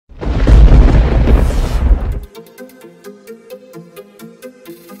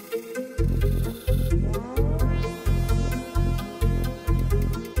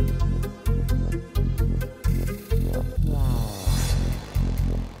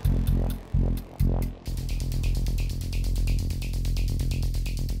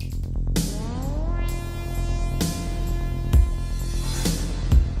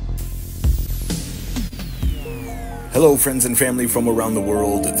Hello friends and family from around the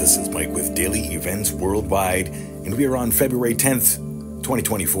world, this is Mike with Daily Events Worldwide, and we are on February 10th,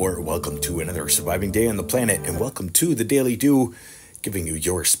 2024. Welcome to another surviving day on the planet, and welcome to the Daily Do, giving you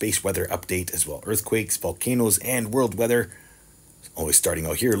your space weather update as well earthquakes, volcanoes, and world weather. Always starting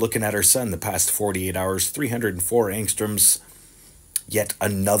out here, looking at our sun the past 48 hours, 304 angstroms, yet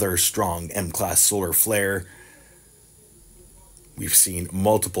another strong M-class solar flare. We've seen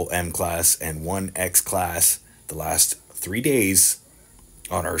multiple M-class and one X-class the last 3 days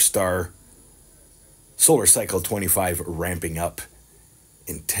on our star. Solar cycle 25 ramping up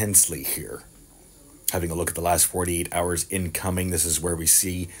intensely here. Having a look at the last 48 hours incoming, this is where we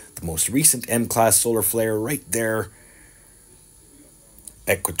see the most recent M-class solar flare right there.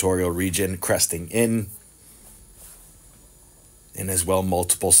 Equatorial region cresting in. And as well,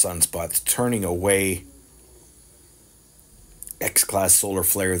 multiple sunspots turning away. X-class solar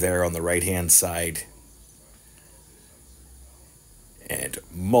flare there on the right-hand side. And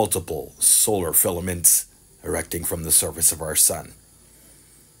multiple solar filaments erecting from the surface of our sun.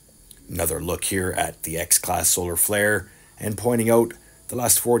 Another look here at the X-class solar flare and pointing out the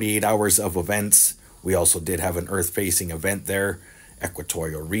last 48 hours of events. We also did have an Earth-facing event there,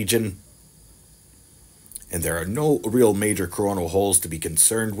 equatorial region. And there are no real major coronal holes to be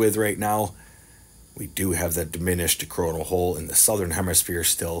concerned with right now. We do have that diminished coronal hole in the southern hemisphere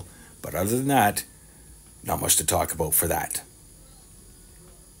still, but other than that, not much to talk about for that.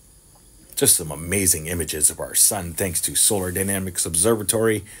 Just some amazing images of our sun thanks to Solar Dynamics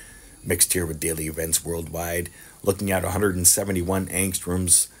Observatory, mixed here with daily events worldwide, looking at 171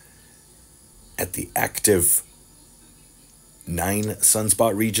 angstroms at the active 9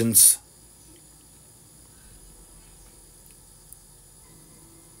 sunspot regions.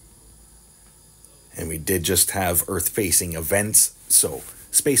 And we did just have Earth-facing events, so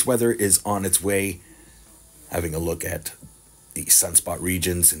space weather is on its way. Having a look at the sunspot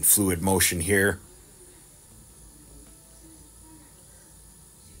regions and fluid motion here.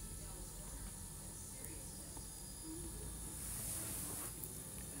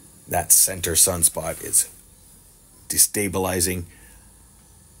 That center sunspot is destabilizing.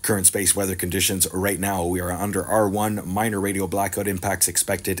 Current space weather conditions right now, we are under R1, minor radio blackout impacts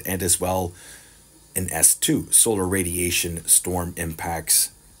expected, and as well an S2, solar radiation storm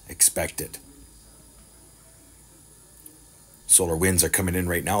impacts expected. Solar winds are coming in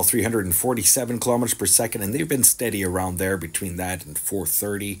right now, 347 kilometers per second, and they've been steady around there between that and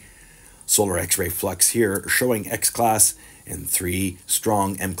 430. Solar X-ray flux here showing X-class and 3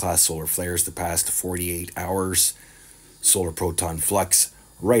 strong M-class solar flares the past 48 hours. Solar proton flux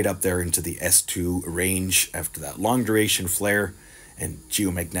right up there into the S2 range after that long duration flare, and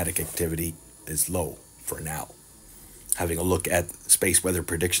geomagnetic activity is low for now. Having a look at Space Weather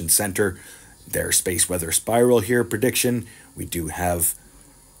Prediction Center, their space weather spiral here prediction. We do have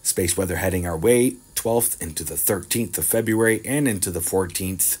space weather heading our way 12th into the 13th of February and into the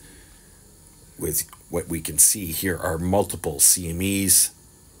 14th, with what we can see here are multiple CMEs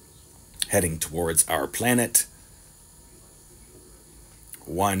heading towards our planet.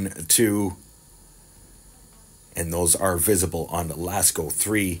 1, 2, and those are visible on LASCO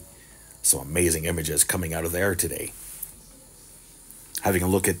 3. Some amazing images coming out of there today. Having a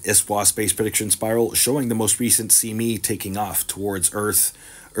look at ISWA Space Prediction Spiral, showing the most recent CME taking off towards Earth.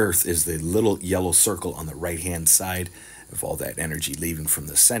 Earth is the little yellow circle on the right-hand side of all that energy leaving from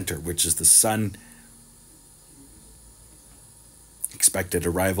the center, which is the sun. Expected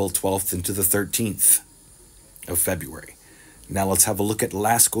arrival 12th into the 13th of February. Now let's have a look at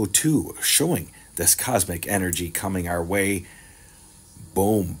LASCO 2, showing this cosmic energy coming our way.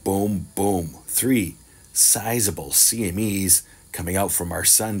 Boom, boom, boom. 3 sizable CMEs coming out from our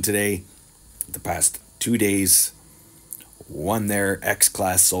sun today. The past 2 days, 1 there,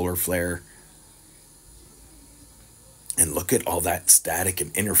 X-class solar flare. And look at all that static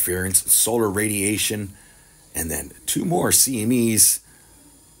and interference, solar radiation, and then 2 more CMEs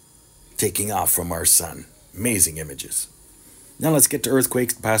taking off from our sun. Amazing images. Now let's get to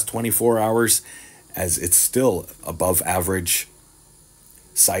earthquakes the past 24 hours, as it's still above average.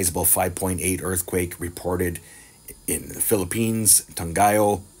 Sizable 5.8 earthquake reported in the Philippines,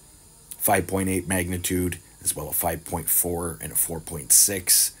 Tungayo, 5.8 magnitude, as well as 5.4 and a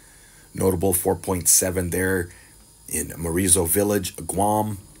 4.6. Notable 4.7 there in Marizo Village,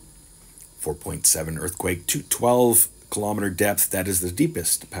 Guam. 4.7 earthquake, 212 kilometer depth. That is the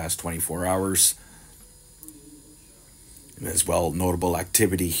deepest the past 24 hours. And as well, notable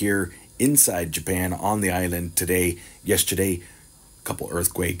activity here inside Japan on the island today. Yesterday, a couple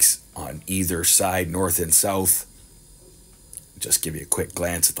earthquakes on either side, north and south. Just give you a quick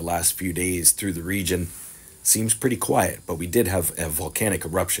glance at the last few days through the region. seems pretty quiet, but we did have a volcanic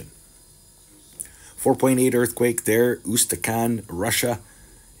eruption. 4.8 earthquake there, Ustakhan, Russia,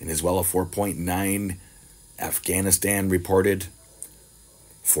 and as well a 4.9 Afghanistan reported.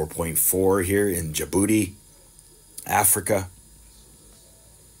 4.4 here in Djibouti, Africa,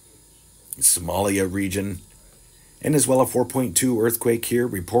 Somalia region, and as well a 4.2 earthquake here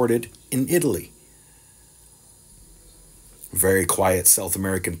reported in Italy. Very quiet South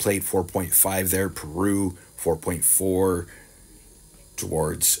American plate, 4.5 there, Peru, 4.4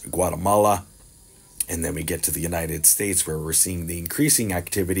 towards Guatemala. And then we get to the United States, where we're seeing the increasing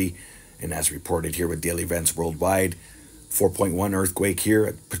activity, and as reported here with daily events worldwide, 4.1 earthquake here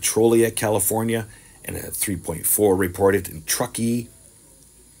at Petrolia, California, and a 3.4 reported in Truckee.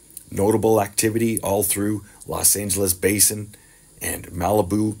 Notable activity all through Los Angeles Basin and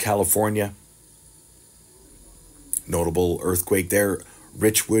Malibu, California. Notable earthquake there,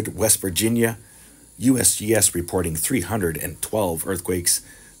 Richwood, West Virginia. USGS reporting 312 earthquakes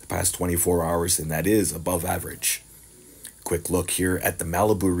the past 24 hours, and that is above average. Quick look here at the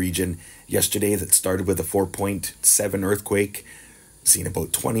Malibu region yesterday that started with a 4.7 earthquake. Seen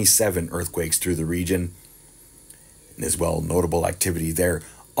about 27 earthquakes through the region. And as well, notable activity there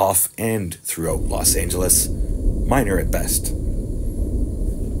off and throughout Los Angeles. Minor at best.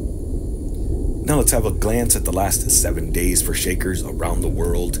 Now let's have a glance at the last 7 days for shakers around the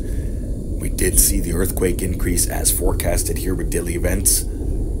world. We did see the earthquake increase as forecasted here with daily events.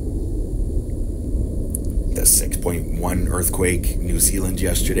 The 6.1 earthquake New Zealand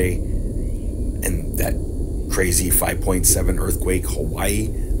yesterday, and that crazy 5.7 earthquake Hawaii.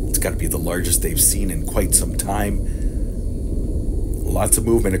 It's got to be the largest they've seen in quite some time. Lots of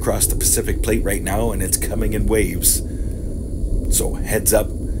movement across the Pacific plate right now, and it's coming in waves. So heads up,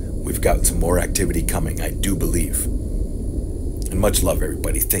 we've got some more activity coming, I do believe. And much love,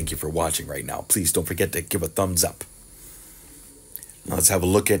 everybody. Thank you for watching right now. Please don't forget to give a thumbs up. Now let's have a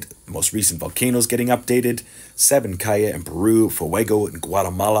look at the most recent volcanoes getting updated. Sabancaya in Peru, Fuego in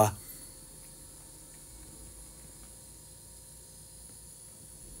Guatemala.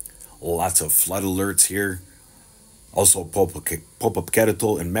 Lots of flood alerts here. Also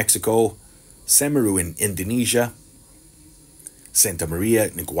Popocatépetl in Mexico. Semeru in Indonesia. Santa Maria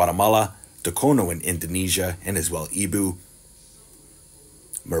in Guatemala. Tokono in Indonesia, and as well Ibu.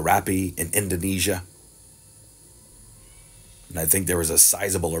 Merapi in Indonesia. And I think there was a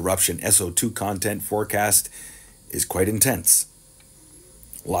sizable eruption. SO2 content forecast is quite intense.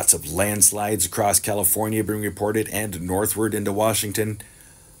 Lots of landslides across California being reported and northward into Washington.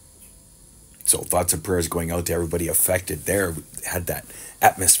 So thoughts and prayers going out to everybody affected there. We had that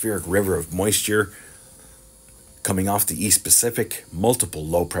atmospheric river of moisture coming off the East Pacific. Multiple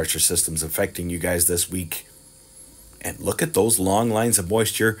low pressure systems affecting you guys this week. And look at those long lines of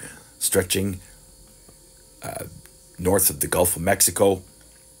moisture stretching north of the Gulf of Mexico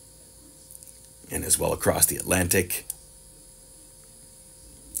and as well across the Atlantic.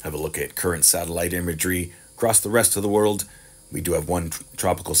 Have a look at current satellite imagery across the rest of the world. We do have one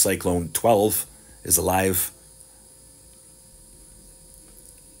tropical cyclone, 12, is alive.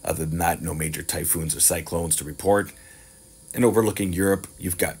 Other than that, no major typhoons or cyclones to report. And overlooking Europe,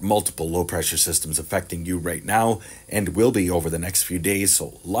 you've got multiple low-pressure systems affecting you right now and will be over the next few days.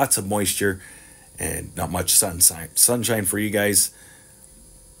 So lots of moisture and not much sunshine for you guys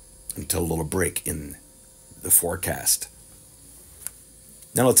until a little break in the forecast.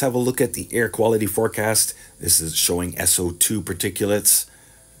 Now let's have a look at the air quality forecast. This is showing SO2 particulates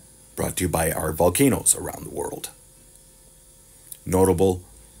brought to you by our volcanoes around the world. Notable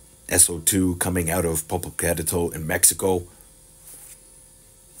SO2 coming out of Popocatépetl in Mexico.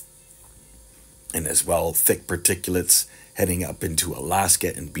 And as well, thick particulates heading up into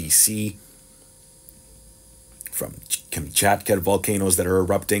Alaska and BC from Kamchatka volcanoes that are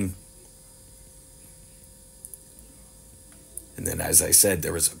erupting. And then, as I said,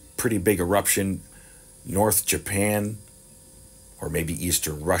 there was a pretty big eruption North Japan or maybe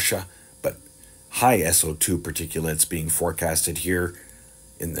Eastern Russia, but high SO2 particulates being forecasted here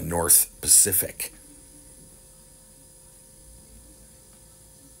in the North Pacific.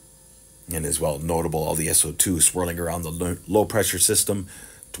 And as well, notable, all the SO2 swirling around the low pressure system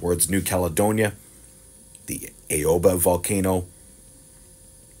towards New Caledonia, the Aoba volcano,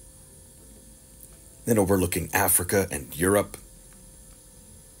 then overlooking Africa and Europe.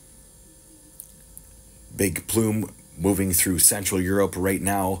 Big plume moving through Central Europe right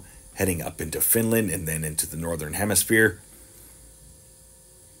now, heading up into Finland and then into the Northern Hemisphere.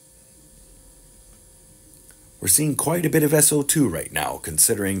 We're seeing quite a bit of SO2 right now,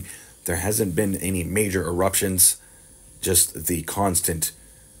 considering there hasn't been any major eruptions, just the constant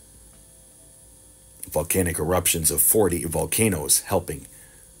volcanic eruptions of 40 volcanoes helping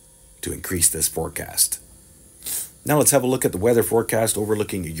to increase this forecast. Now let's have a look at the weather forecast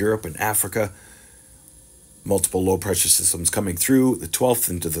overlooking Europe and Africa. Multiple low pressure systems coming through the 12th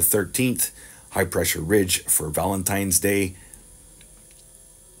into the 13th. High pressure ridge for Valentine's Day.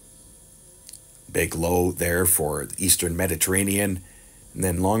 Big low there for the eastern Mediterranean. And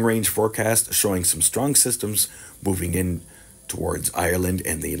then long range forecast showing some strong systems moving in towards Ireland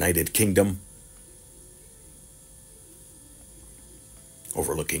and the United Kingdom.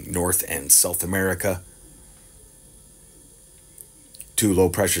 Overlooking North and South America. 2 low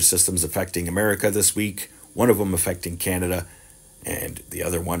pressure systems affecting America this week. One of them affecting Canada and the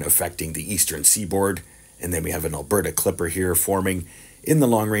other one affecting the eastern seaboard. And then we have an Alberta clipper here forming in the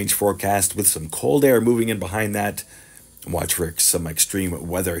long range forecast with some cold air moving in behind that. Watch for some extreme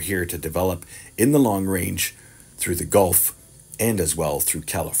weather here to develop in the long range through the Gulf and as well through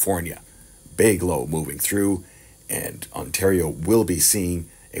California. Big low moving through, and Ontario will be seeing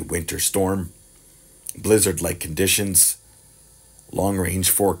a winter storm. Blizzard-like conditions. Long range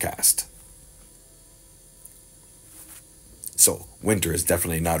forecast. So winter is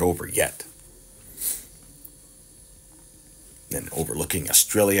definitely not over yet. Then overlooking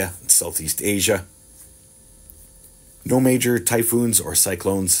Australia and Southeast Asia. No major typhoons or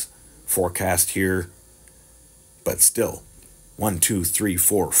cyclones forecast here, but still 1, 2, 3,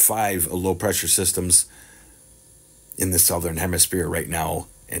 4, 5 low pressure systems in the southern hemisphere right now,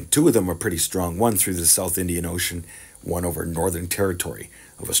 and 2 of them are pretty strong. One through the South Indian Ocean, one over Northern Territory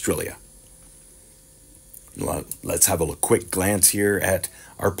of Australia. Let's have a quick glance here at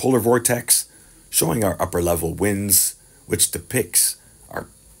our polar vortex, showing our upper level winds, which depicts our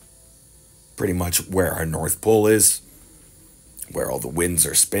pretty much where our North Pole is, where all the winds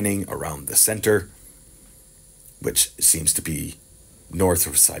are spinning around the center, which seems to be north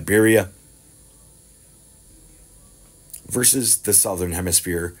of Siberia, versus the southern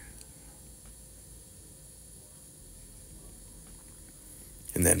hemisphere.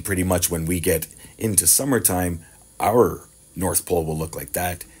 And then pretty much when we get into summertime, our North Pole will look like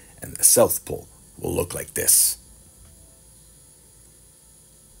that, and the South Pole will look like this.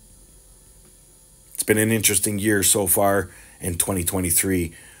 It's been an interesting year so far, and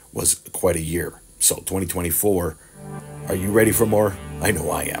 2023 was quite a year. So 2024, are you ready for more? I know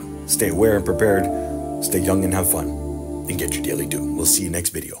I am. Stay aware and prepared, stay young and have fun, and get your daily due. We'll see you next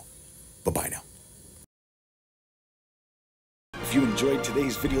video. Bye-bye now. If you enjoyed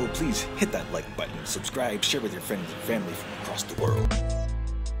today's video, please hit that like button, subscribe, share with your friends and family from across the world.